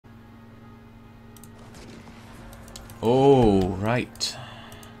Oh, right.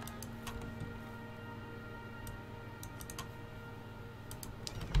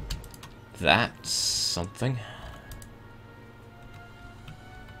 That's something.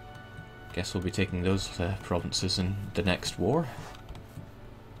 Guess we'll be taking those provinces in the next war.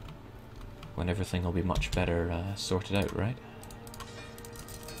 When everything will be much better sorted out, right?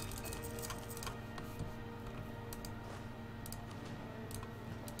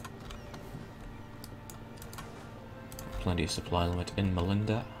 Plenty of supply limit in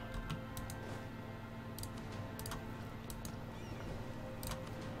Melinda.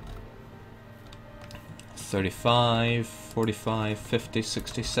 $35, $45, $50,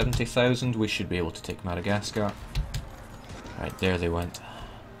 $60, $70,000. We should be able to take Madagascar. Right, there they went.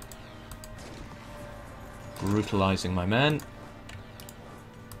 Brutalizing my men.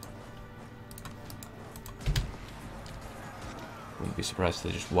 Wouldn't be surprised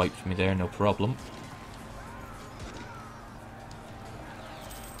if they just wiped me there, no problem.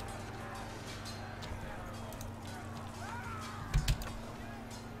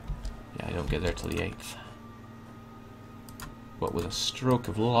 Yeah, I don't get there till the 8th. But with a stroke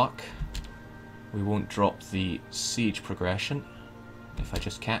of luck, we won't drop the siege progression if I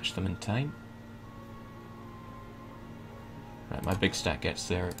just catch them in time. Right, my big stack gets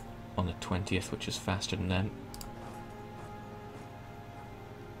there on the 20th, which is faster than them.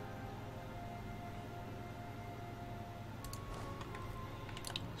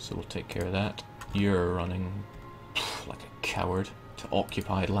 So we'll take care of that. You're running like a coward to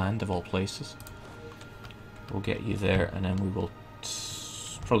occupied land of all places. We'll get you there, and then we will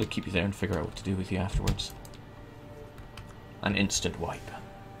probably keep you there and figure out what to do with you afterwards. An instant wipe.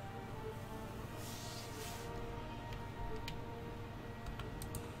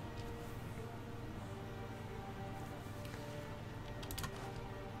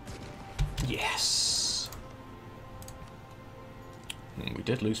 Yes! We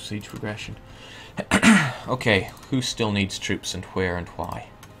did lose siege progression. Okay, who still needs troops and where and why?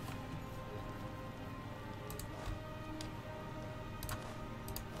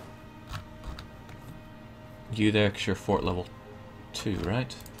 You there, because you're fort level 2,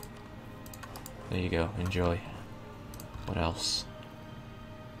 right? There you go, enjoy. What else?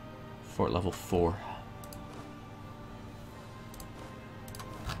 Fort level 4.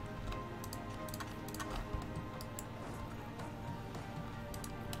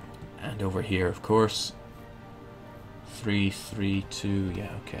 And over here, of course. 3, 3, 2,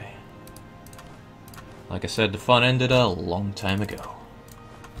 yeah, okay. Like I said, the fun ended a long time ago.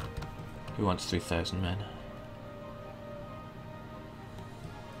 Who wants 3,000 men?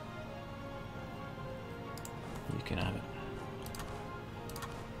 You can have it.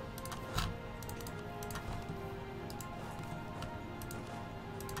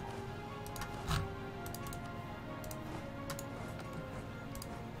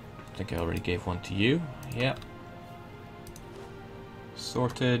 I think I already gave one to you. Yep.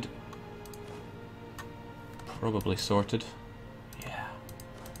 Sorted. Probably sorted. Yeah.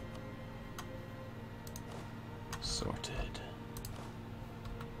 Sorted.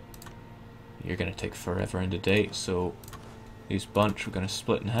 You're going to take forever in the date, so these bunch we're going to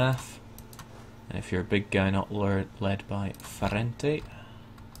split in half. And if you're a big guy not led by Ferrante,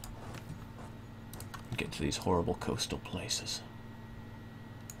 get to these horrible coastal places.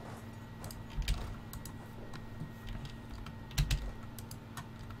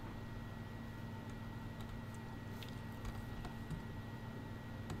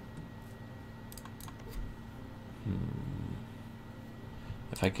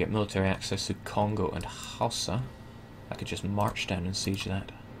 If I could get military access to Congo and Hausa, I could just march down and siege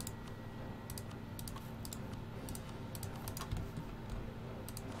that.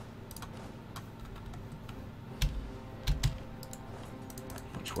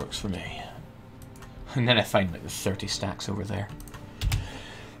 Which works for me. And then I find like the 30 stacks over there.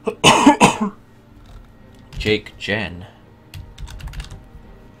 Jake, Jen.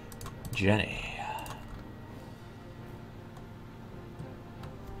 Jenny.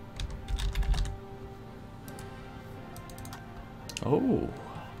 Oh,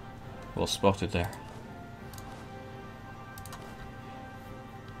 well spotted there.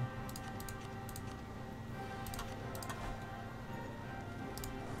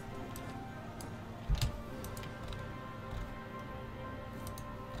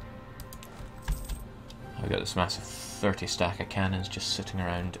 I've got this massive 30 stack of cannons just sitting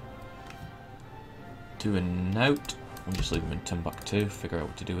around doing out. We'll just leave them in Timbuktu, figure out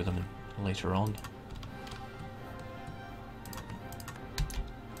what to do with them later on.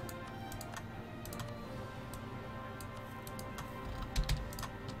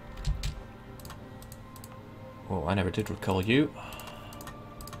 Oh, I never did recall you.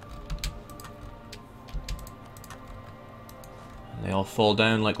 And they all fall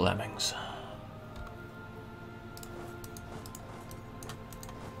down like lemmings.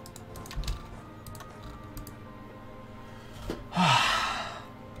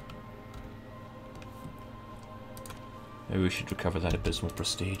 Maybe we should recover that abysmal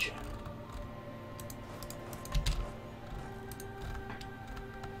prestige.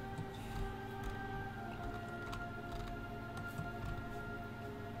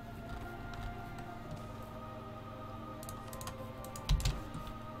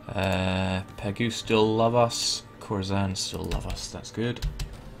 Pegu still love us. Khorasan still love us. That's good.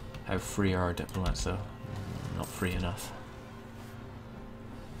 How free are our diplomats though? Not free enough.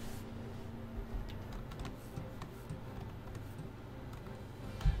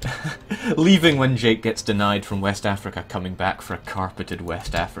 Leaving when Jake gets denied from West Africa, coming back for a carpeted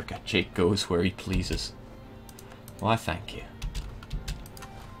West Africa. Jake goes where he pleases. Well, I thank you.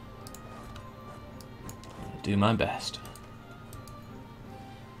 I'll do my best.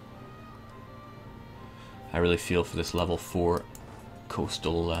 I really feel for this level 4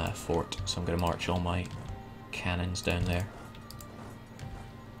 coastal fort, so I'm going to march all my cannons down there.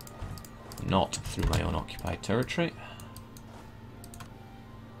 Not through my own occupied territory.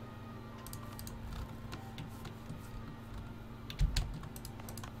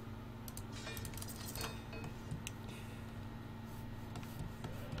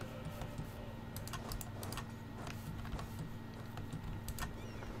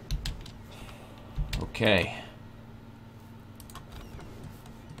 Okay.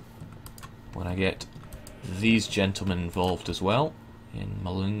 When I get these gentlemen involved as well, in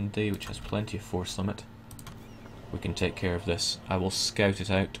Malindi, which has plenty of force limit, we can take care of this. I will scout it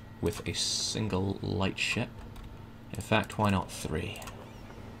out with a single light ship. In fact, why not 3?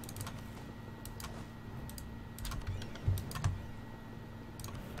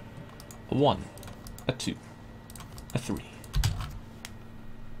 A 1, a 2, a 3.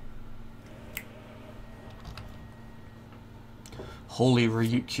 Holy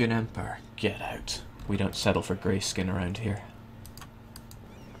Ryukyu Emperor, get out. We don't settle for grey skin around here.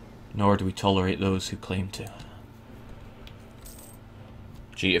 Nor do we tolerate those who claim to.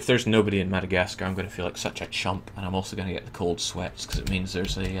 Gee, if there's nobody in Madagascar, I'm going to feel like such a chump, and I'm also going to get the cold sweats, because it means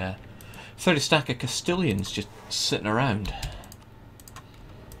there's a 30 stack of Castilians just sitting around,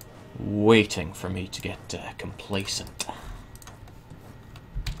 waiting for me to get complacent.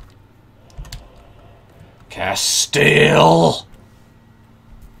 Castile!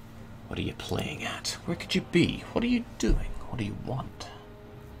 What are you playing at? Where could you be? What are you doing? What do you want?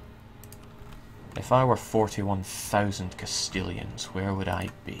 If I were 41,000 Castilians, where would I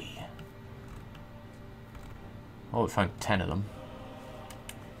be? Oh, we found 10 of them.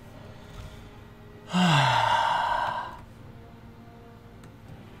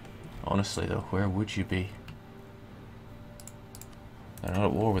 Honestly though, where would you be? They're not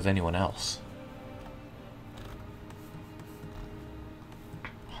at war with anyone else.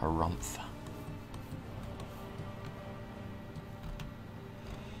 Harumph.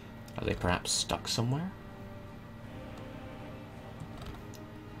 Are they perhaps stuck somewhere?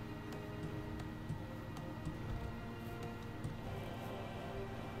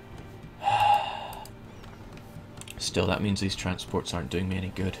 Still, that means these transports aren't doing me any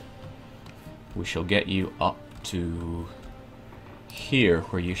good. We shall get you up to here,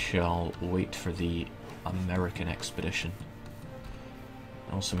 where you shall wait for the American expedition.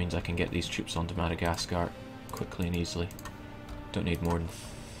 It also means I can get these troops onto Madagascar quickly and easily. Don't need more than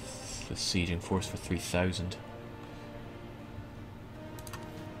the sieging force for 3,000.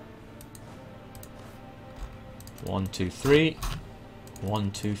 One, two, three.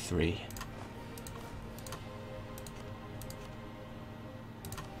 1, 2, 3.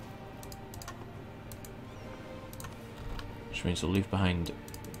 Which means we'll leave behind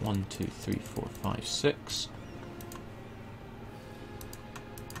 1, 2, 3, 4, 5, 6.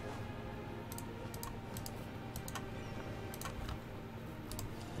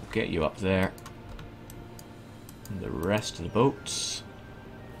 Get you up there. And the rest of the boats.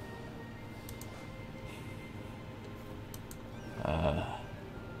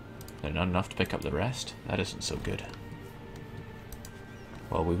 They're not enough to pick up the rest. That isn't so good.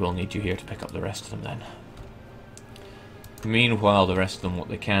 Well, we will need you here to pick up the rest of them then. Meanwhile, the rest of them, what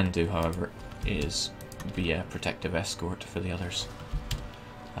they can do, however, is be a protective escort for the others.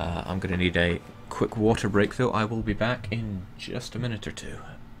 I'm going to need a quick water break though. I will be back in just a minute or two.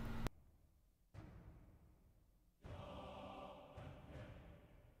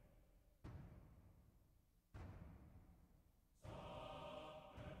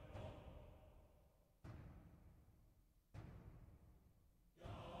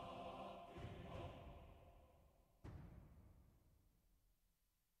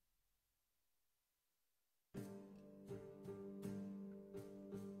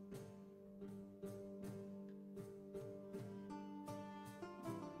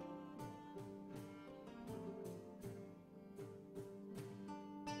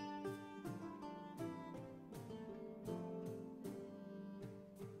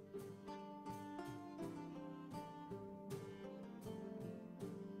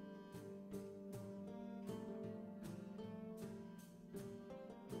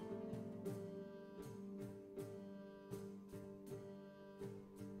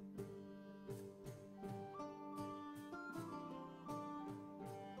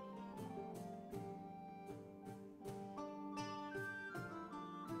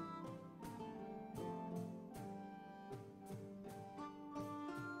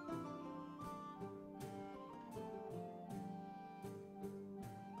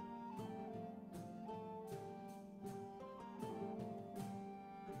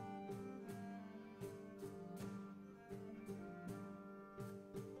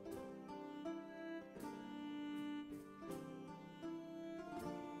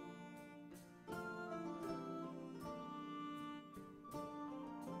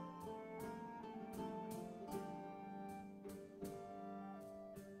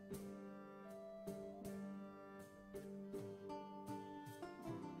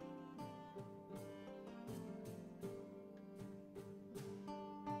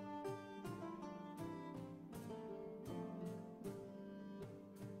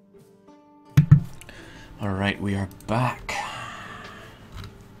 Alright, we are back.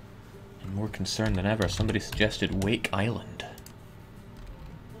 And more concerned than ever, somebody suggested Wake Island.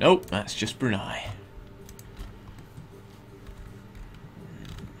 Nope, that's just Brunei.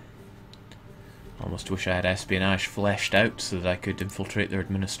 Almost wish I had espionage fleshed out so that I could infiltrate their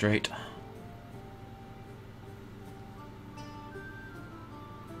administrate.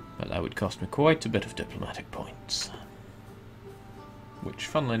 But that would cost me quite a bit of diplomatic points. Which,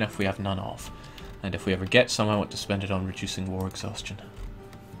 funnily enough, we have none of. And if we ever get some, I want to spend it on reducing war exhaustion.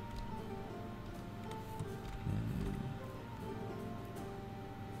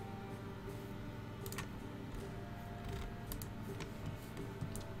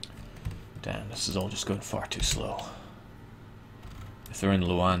 Damn, this is all just going far too slow. If they're in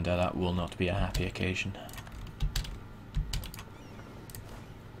Luanda, that will not be a happy occasion.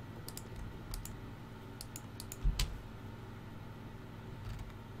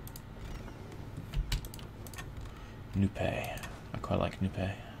 Nupe. I quite like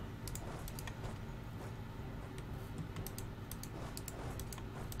Nupe.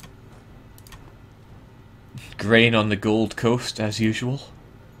 Grain on the Gold Coast, as usual.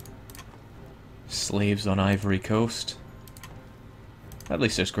 Slaves on Ivory Coast. At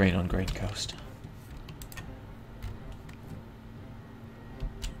least there's grain on Grain Coast.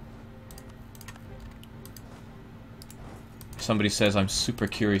 Somebody says I'm super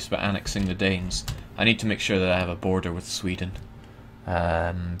curious about annexing the Danes. I need to make sure that I have a border with Sweden.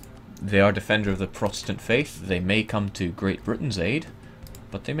 They are defender of the Protestant faith. They may come to Great Britain's aid,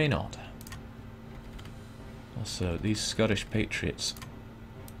 but they may not. Also, these Scottish patriots.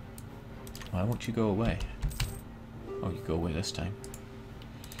 Why won't you go away? Oh, you go away this time.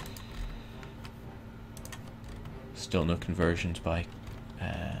 Still no conversions by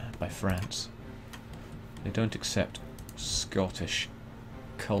France. They don't accept Scottish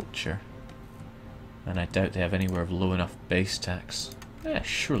culture. And I doubt they have anywhere of low enough base tax.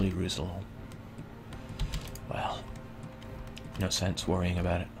 Surely Roussillon. Well, no sense worrying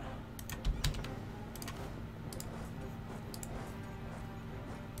about it.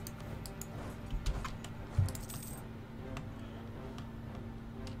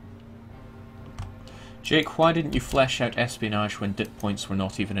 Jake, why didn't you flesh out espionage when dip points were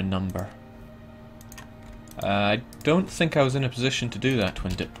not even a number? I don't think I was in a position to do that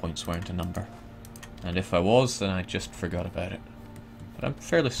when dip points weren't a number. And if I was, then I just forgot about it. But I'm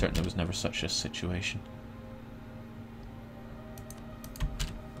fairly certain there was never such a situation.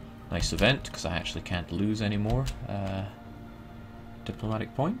 Nice event, because I actually can't lose any more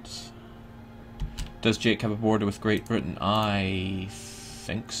diplomatic points. Does Jake have a border with Great Britain? I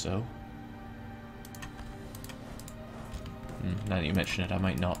think so. Now that you mention it, I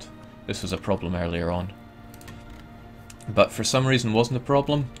might not. This was a problem earlier on. But for some reason wasn't a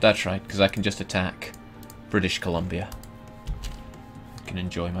problem? That's right, because I can just attack British Columbia. I can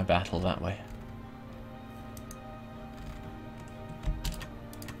enjoy my battle that way.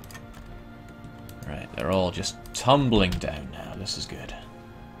 Right, they're all just tumbling down now. This is good.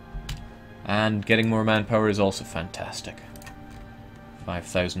 And getting more manpower is also fantastic.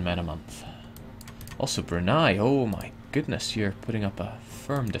 5,000 men a month. Also Brunei, oh my goodness, you're putting up a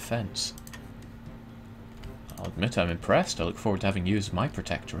firm defense. I'll admit I'm impressed. I look forward to having you as my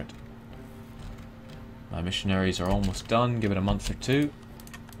protectorate. My missionaries are almost done. Give it a month or two.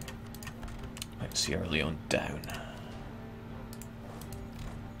 Let's Sierra Leone down.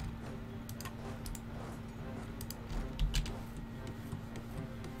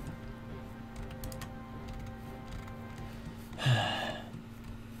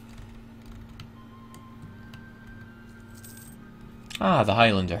 Ah, the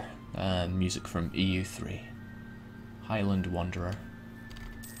Highlander. Music from EU3. Highland Wanderer.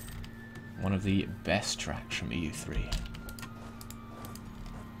 One of the best tracks from EU3.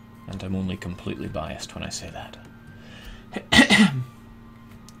 And I'm only completely biased when I say that.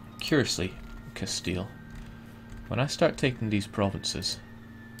 Curiously, Castile, when I start taking these provinces,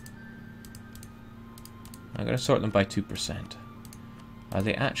 I'm going to sort them by 2%. Are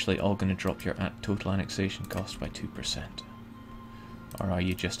they actually all going to drop your total annexation cost by 2%? Or are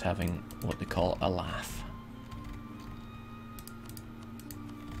you just having what they call a laugh?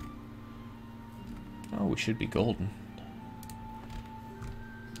 Oh, we should be golden.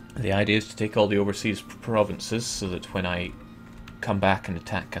 The idea is to take all the overseas provinces so that when I come back and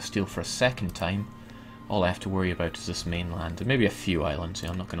attack Castile for a second time, all I have to worry about is this mainland and maybe a few islands.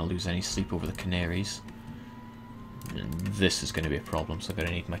 I'm not going to lose any sleep over the Canaries. And this is going to be a problem, so I'm going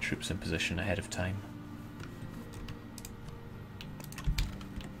to need my troops in position ahead of time.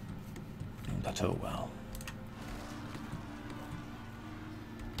 But oh well.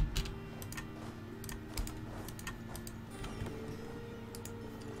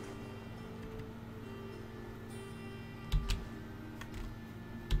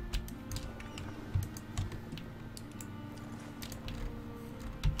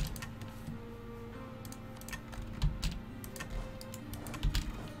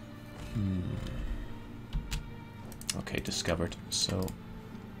 get discovered. So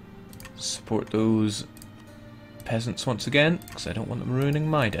support those peasants once again, because I don't want them ruining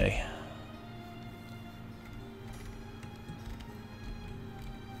my day.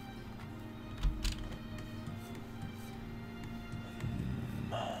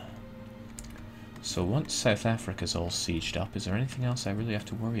 So once South Africa's all sieged up, is there anything else I really have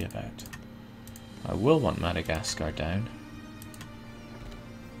to worry about? I will want Madagascar down.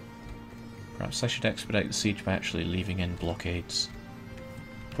 Perhaps I should expedite the siege by actually leaving in blockades.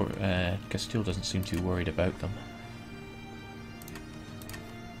 Castile doesn't seem too worried about them.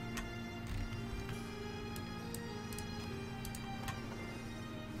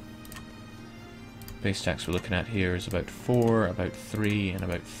 Base tax we're looking at here is about 4, about 3, and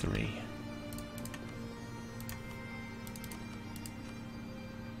about 3.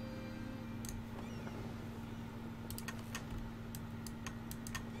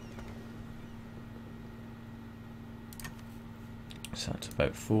 So that's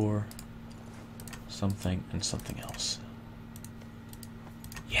about 4, something, and something else.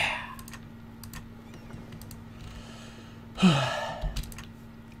 Yeah!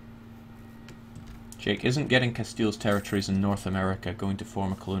 Jake, isn't getting Castile's territories in North America going to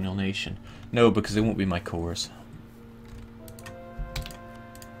form a colonial nation? No, because they won't be my cores.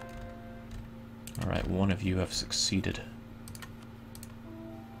 Alright, one of you have succeeded.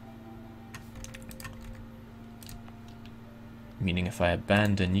 Meaning if I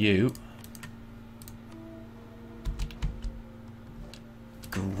abandon you...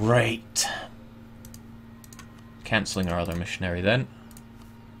 Great! Cancelling our other missionary then.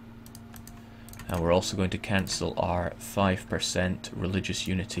 And we're also going to cancel our 5% religious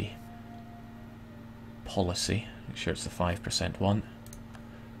unity policy. Make sure it's the 5% one.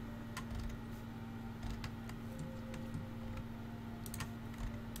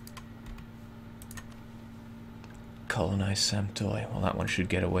 Colonize Samtoy. Well, that one should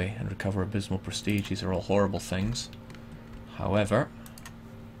get away and recover abysmal prestige. These are all horrible things. However,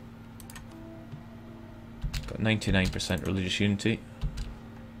 got 99% religious unity.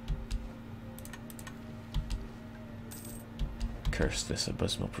 Curse this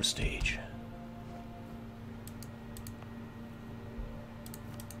abysmal prestige.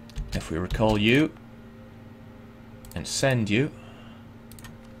 If we recall you and send you,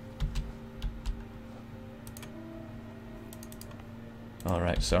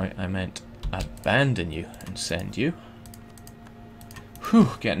 alright, sorry, I meant abandon you and send you.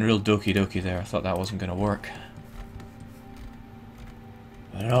 Whew, getting real doki doki there. I thought that wasn't going to work.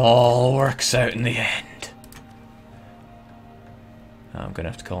 But it all works out in the end. I'm going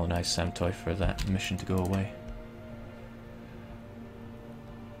to have to colonize Samtoy for that mission to go away.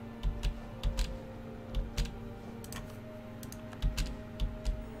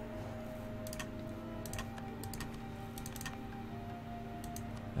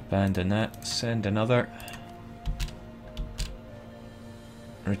 Abandon that, send another.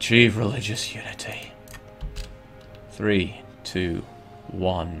 Retrieve religious unity. 3, 2,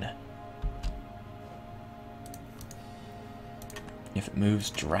 1. If it moves,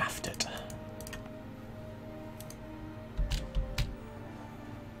 draft it.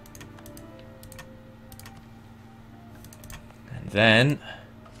 And then,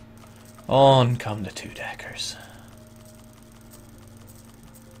 on come the two-deckers.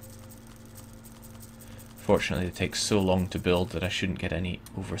 Fortunately, it takes so long to build that I shouldn't get any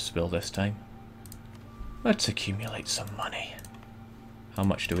overspill this time. Let's accumulate some money. How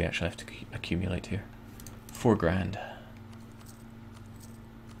much do we actually have to accumulate here? 4 grand.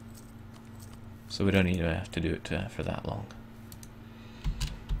 So we don't even have to do it for that long.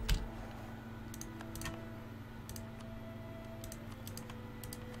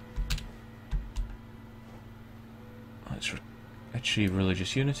 Let's achieve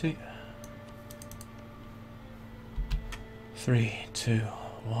religious unity. 3, 2,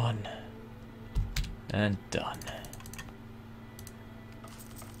 1, and done.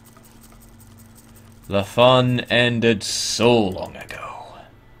 The fun ended so long ago.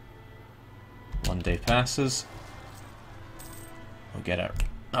 1 day passes. We'll get our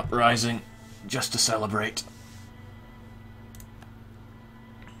uprising just to celebrate.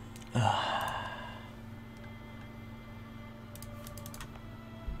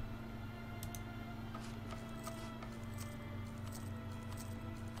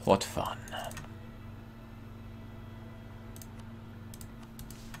 What fun.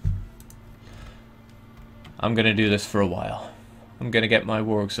 I'm going to do this for a while. I'm going to get my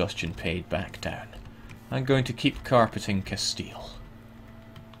war exhaustion paid back down. I'm going to keep carpeting Castile.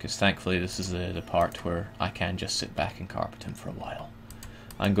 Because thankfully this is the part where I can just sit back and carpet him for a while.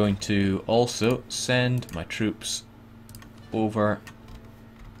 I'm going to also send my troops over.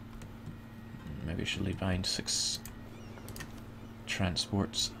 Maybe I should leave behind 6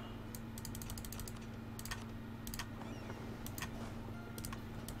 transports.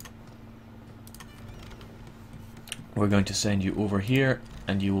 We're going to send you over here,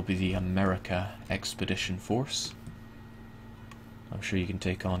 and you will be the America Expedition Force. I'm sure you can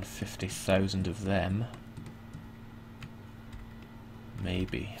take on 50,000 of them.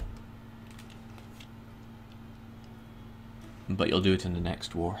 Maybe. But you'll do it in the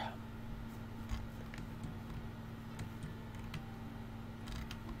next war.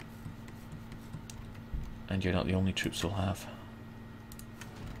 And you're not the only troops we'll have.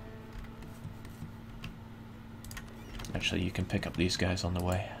 Actually, you can pick up these guys on the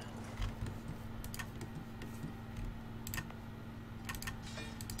way.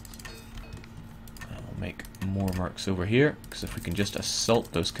 And we'll make more mercs over here, because if we can just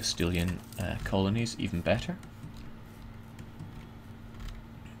assault those Castilian colonies, even better.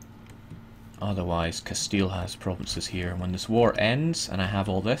 Otherwise, Castile has provinces here, and when this war ends, and I have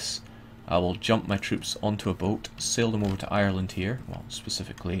all this, I will jump my troops onto a boat, sail them over to Ireland here, well,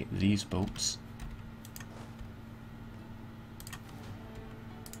 specifically these boats.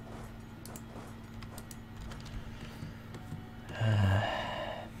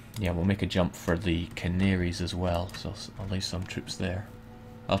 Yeah, we'll make a jump for the Canaries as well, so I'll lay some troops there.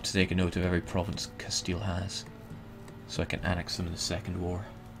 I'll have to take a note of every province Castile has, so I can annex them in the Second War.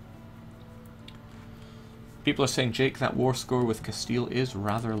 People are saying, Jake, that war score with Castile is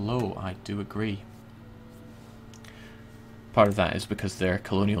rather low. I do agree. Part of that is because their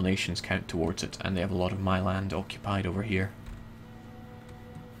colonial nations count towards it, and they have a lot of my land occupied over here.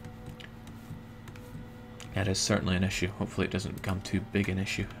 That is certainly an issue. Hopefully it doesn't become too big an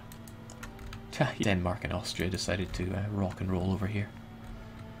issue. Denmark and Austria decided to rock and roll over here.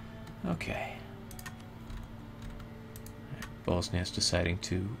 Okay. Bosnia's deciding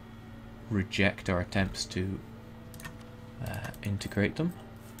to reject our attempts to integrate them.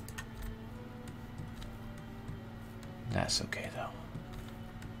 That's okay though.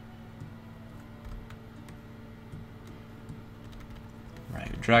 Right,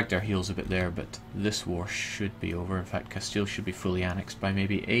 we dragged our heels a bit there, but this war should be over. In fact, Castile should be fully annexed by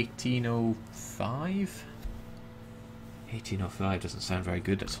maybe 1805? 1805 doesn't sound very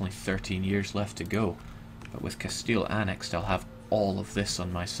good, that's only 13 years left to go. But with Castile annexed, I'll have all of this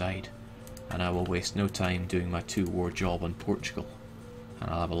on my side. And I will waste no time doing my 2-war job on Portugal. And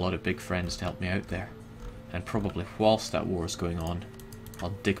I'll have a lot of big friends to help me out there. And probably whilst that war is going on,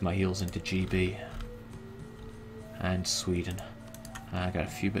 I'll dig my heels into GB. And Sweden. I got a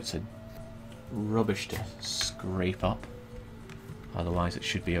few bits of rubbish to scrape up. Otherwise it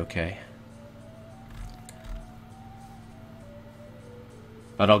should be okay.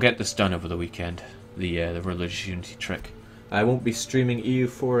 But I'll get this done over the weekend. The religious unity trick. I won't be streaming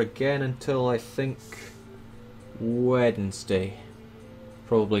EU4 again until I think Wednesday.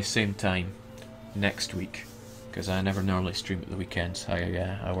 Probably same time next week. Because I never normally stream at the weekends.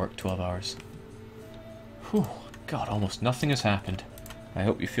 I work 12 hours. Whew, God, almost nothing has happened. I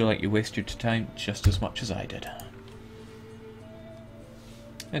hope you feel like you wasted your time just as much as I did.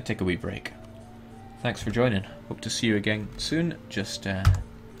 And take a wee break. Thanks for joining. Hope to see you again soon. Just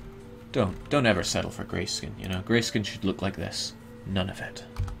don't ever settle for grayskin, you know. Grayskin should look like this. None of it.